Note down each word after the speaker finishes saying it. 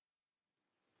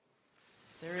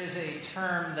There is a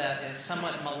term that is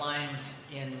somewhat maligned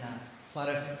in a lot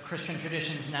of Christian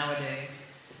traditions nowadays,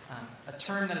 a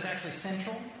term that is actually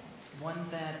central, one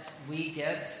that we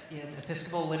get in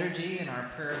Episcopal liturgy in our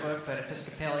prayer book, but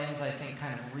Episcopalians, I think,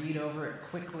 kind of read over it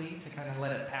quickly to kind of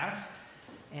let it pass.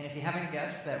 And if you haven't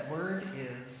guessed, that word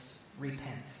is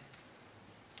repent.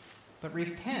 But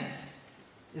repent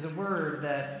is a word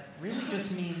that really just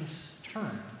means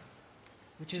turn,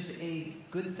 which is a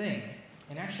good thing,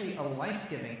 and actually a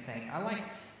life-giving thing. I like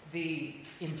the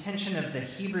intention of the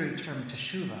Hebrew term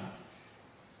teshuvah,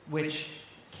 which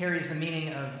carries the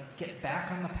meaning of get back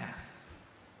on the path.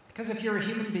 Because if you're a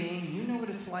human being, you know what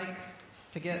it's like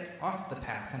to get off the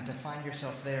path and to find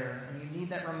yourself there, and you need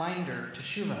that reminder,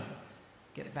 teshuvah,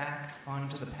 get back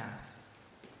onto the path,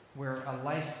 where a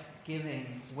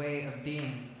life-giving way of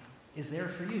being is there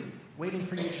for you, waiting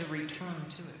for you to return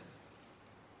to it.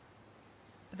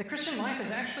 But the Christian life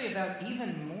is actually about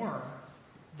even more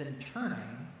than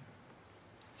turning.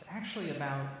 It's actually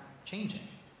about changing,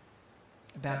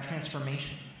 about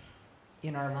transformation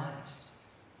in our lives.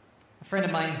 A friend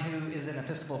of mine who is an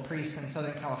Episcopal priest in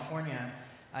Southern California,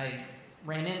 I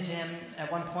ran into him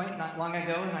at one point not long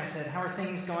ago, and I said, "How are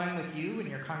things going with you and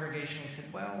your congregation?" He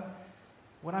said, "Well,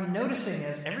 what I'm noticing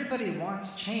is everybody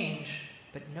wants change,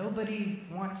 but nobody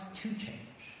wants to change."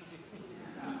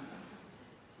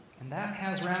 And that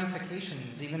has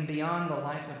ramifications even beyond the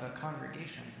life of a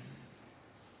congregation.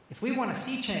 If we want to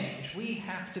see change, we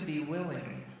have to be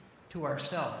willing to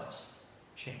ourselves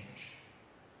change.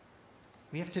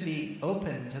 We have to be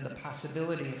open to the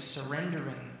possibility of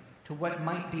surrendering to what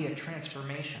might be a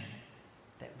transformation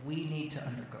that we need to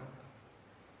undergo.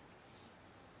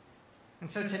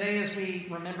 And so today, as we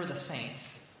remember the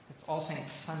saints, it's All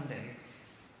Saints Sunday,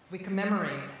 we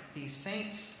commemorate these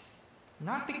saints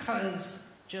not because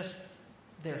just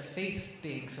their faith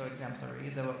being so exemplary,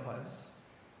 though it was.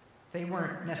 They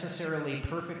weren't necessarily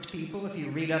perfect people. If you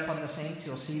read up on the saints,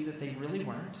 you'll see that they really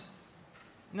weren't.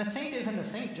 And a saint isn't a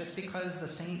saint just because the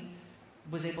saint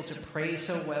was able to pray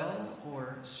so well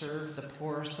or serve the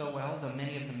poor so well, though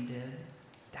many of them did.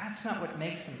 That's not what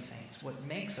makes them saints. What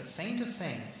makes a saint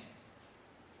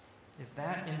is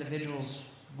that individual's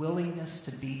willingness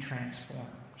to be transformed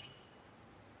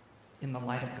in the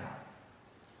light of God.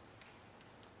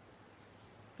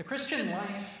 The Christian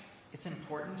life, it's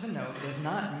important to note, is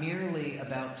not merely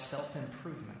about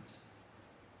self-improvement.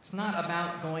 It's not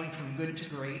about going from good to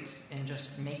great and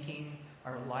just making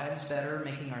our lives better,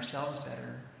 making ourselves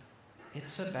better.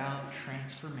 It's about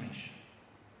transformation,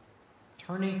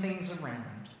 turning things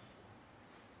around,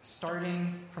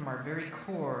 starting from our very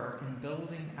core and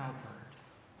building outward.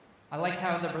 I like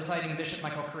how the presiding Bishop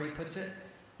Michael Curry puts it.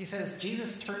 He says,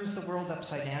 Jesus turns the world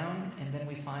upside down, and then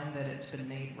we find that it's been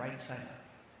made right side up.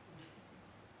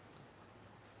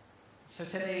 So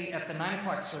today at the 9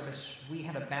 o'clock service, we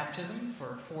had a baptism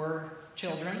for 4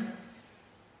 children.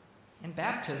 And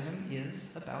baptism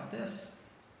is about this.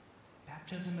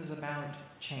 Baptism is about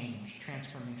change,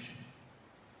 transformation.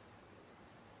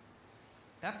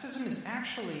 Baptism is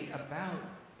actually about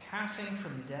passing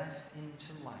from death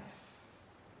into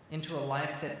a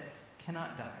life that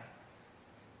cannot die.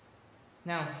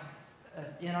 Now,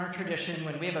 in our tradition,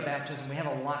 when we have a baptism, we have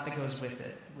a lot that goes with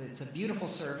it. It's a beautiful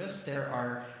service. There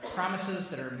are promises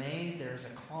that are made. There's a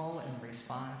call and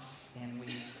response, and we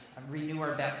renew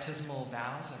our baptismal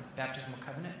vows, our baptismal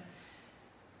covenant.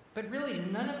 But really,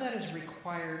 none of that is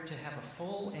required to have a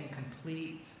full and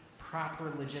complete,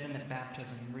 proper, legitimate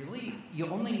baptism. Really, you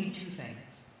only need 2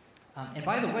 things. And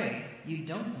by the way, you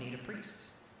don't need a priest.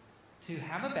 To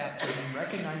have a baptism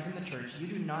recognized in the church, you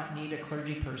do not need a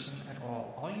clergy person at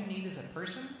all. All you need is a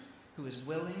person who is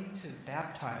willing to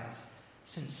baptize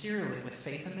sincerely with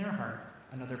faith in their heart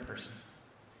another person.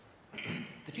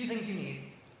 The 2 things you need,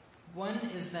 one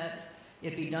is that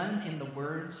it be done in the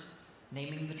words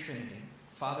naming the Trinity,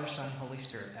 Father, Son, Holy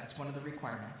Spirit. That's one of the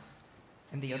requirements.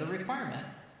 And the other requirement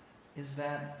is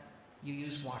that you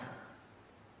use water.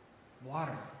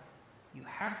 Water. You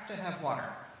have to have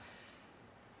water.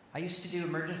 I used to do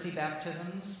emergency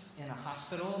baptisms in a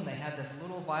hospital, and they had this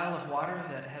little vial of water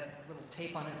that had a little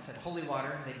tape on it that said holy water,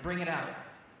 and they'd bring it out.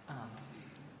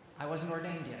 I wasn't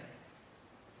ordained yet,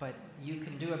 but you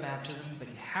can do a baptism, but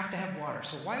you have to have water.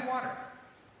 So why water?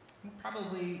 Well,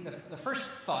 probably the first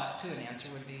thought to an answer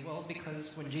would be, well,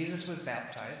 because when Jesus was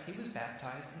baptized, he was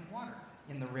baptized in water,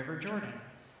 in the River Jordan.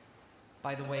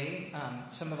 By the way,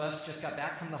 some of us just got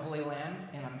back from the Holy Land,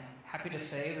 and I'm happy to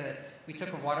say that we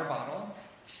took a water bottle,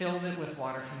 filled it with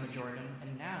water from the Jordan,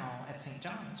 and now at St.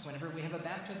 John's, whenever we have a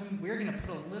baptism, we're going to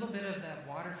put a little bit of that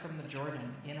water from the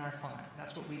Jordan in our font.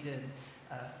 That's what we did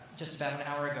just about an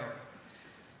hour ago.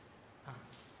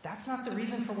 That's not the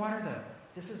reason for water, though.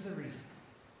 This is the reason.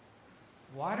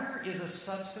 Water is a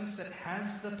substance that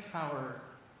has the power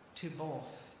to both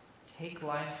take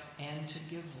life and to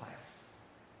give life.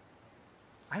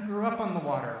 I grew up on the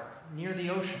water, near the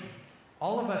ocean.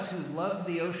 All of us who love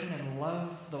the ocean and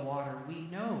love the water, we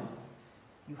know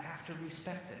you have to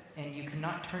respect it, and you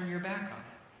cannot turn your back on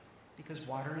it, because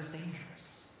water is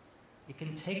dangerous. It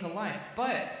can take a life,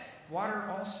 but water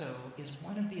also is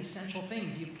one of the essential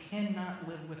things you cannot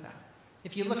live without.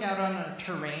 If you look out on a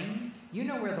terrain, you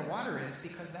know where the water is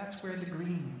because that's where the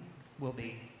green will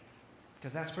be,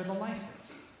 because that's where the life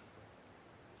is.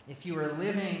 If you are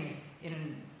living in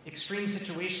an extreme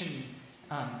situation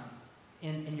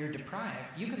and you're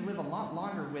deprived, you can live a lot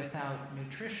longer without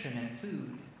nutrition and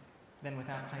food than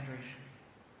without hydration.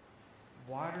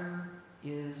 Water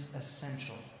is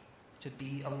essential to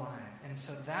be alive. And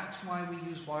so that's why we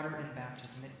use water in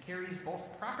baptism. It carries both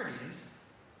properties.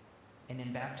 And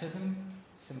in baptism,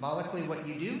 symbolically what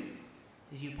you do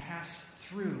is you pass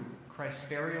through Christ's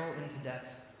burial into death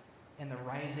and the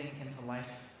rising into life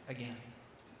again,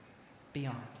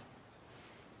 beyond.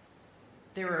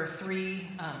 There are 3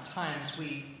 times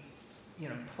we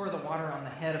pour the water on the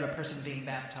head of a person being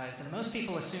baptized, and most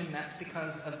people assume that's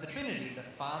because of the Trinity, the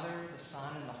Father, the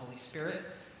Son, and the Holy Spirit.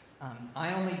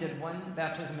 I only did 1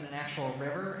 baptism in an actual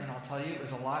river, and I'll tell you, it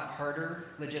was a lot harder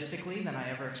logistically than I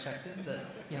ever expected.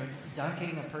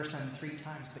 Dunking a person 3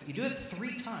 times, but you do it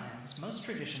 3 times. Most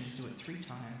traditions do it 3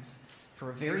 times for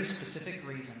a very specific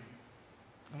reason.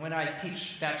 And when I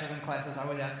teach baptism classes, I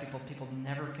always ask people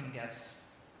never can guess,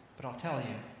 but I'll tell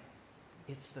you,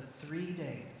 it's the 3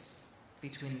 days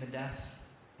between the death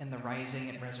and the rising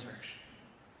and resurrection.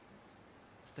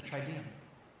 It's the triduum.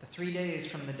 The 3 days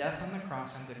from the death on the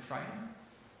cross on Good Friday,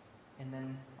 and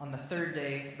then on the 3rd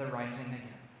day, the rising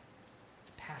again.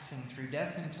 It's passing through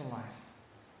death into life.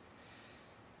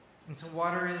 And so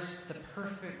water is the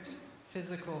perfect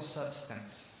physical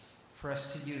substance for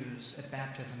us to use at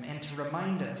baptism and to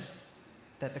remind us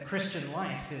that the Christian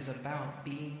life is about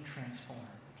being transformed.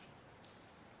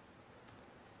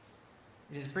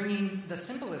 It is bringing the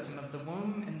symbolism of the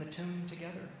womb and the tomb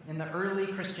together. In the early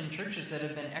Christian churches that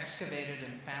have been excavated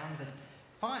and found, the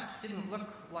fonts didn't look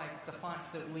like the fonts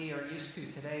that we are used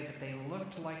to today, but they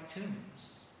looked like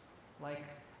tombs, like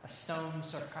a stone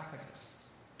sarcophagus,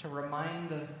 to remind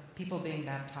the people being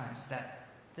baptized that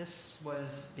this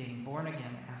was being born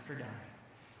again after dying.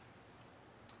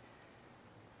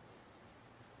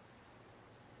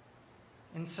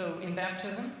 And so in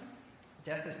baptism,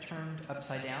 death is turned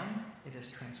upside down. It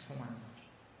is transformed.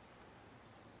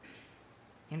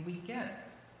 And we get,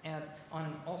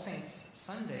 on All Saints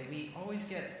Sunday, we always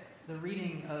get the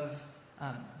reading of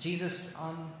Jesus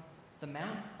on the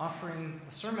Mount, offering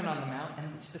the Sermon on the Mount,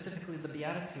 and specifically the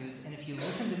Beatitudes. And if you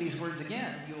listen to these words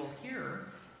again, you will hear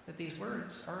that these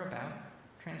words are about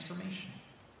transformation.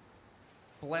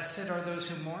 Blessed are those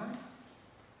who mourn.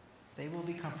 They will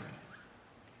be comforted.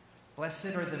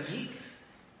 Blessed are the meek.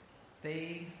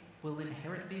 They will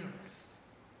inherit the earth.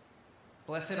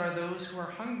 Blessed are those who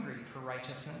are hungry for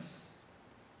righteousness.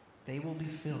 They will be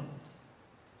filled.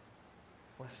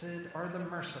 Blessed are the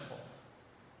merciful.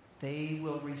 They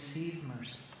will receive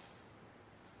mercy.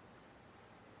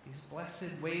 These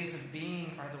blessed ways of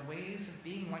being are the ways of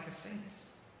being like a saint,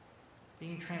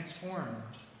 being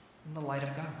transformed in the light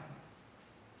of God.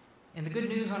 And the good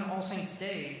news on All Saints'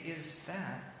 Day is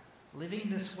that living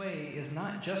this way is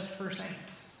not just for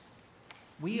saints.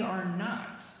 We are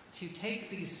not to take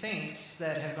these saints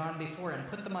that have gone before and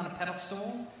put them on a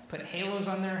pedestal, put halos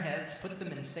on their heads, put them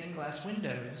in stained glass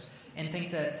windows, and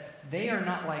think that they are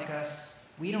not like us.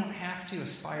 We don't have to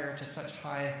aspire to such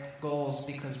high goals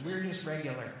because we're just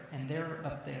regular and they're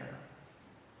up there.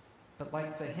 But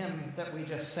like the hymn that we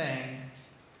just sang,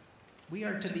 we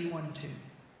are to be one too.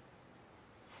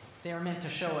 They are meant to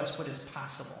show us what is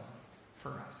possible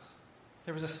for us.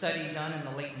 There was a study done in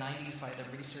the late 90s by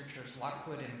the researchers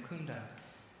Lockwood and Kunda,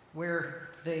 where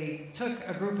they took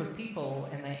a group of people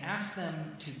and they asked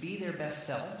them to be their best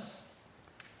selves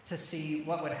to see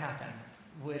what would happen.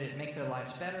 Would it make their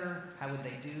lives better? How would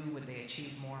they do? Would they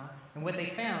achieve more? And what they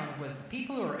found was the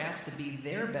people who were asked to be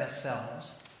their best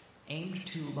selves aimed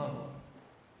too low.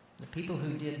 The people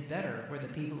who did better were the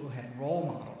people who had role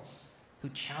models, who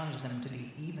challenged them to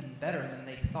be even better than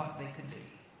they thought they could be.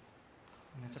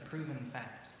 And it's a proven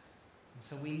fact. And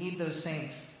so we need those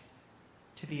saints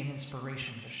to be an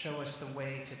inspiration, to show us the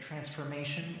way to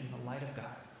transformation in the light of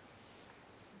God.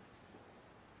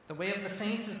 The way of the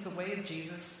saints is the way of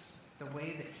Jesus, the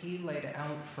way that he laid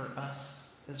out for us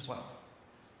as well.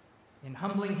 In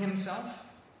humbling himself,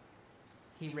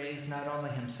 he raised not only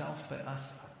himself, but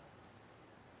us up.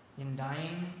 In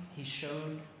dying, he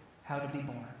showed how to be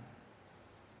born.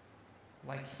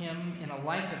 Like him, in a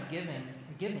life of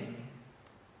giving,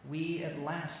 we at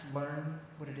last learn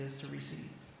what it is to receive.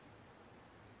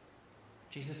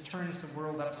 Jesus turns the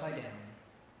world upside down.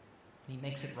 He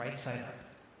makes it right side up.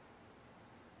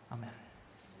 Amen.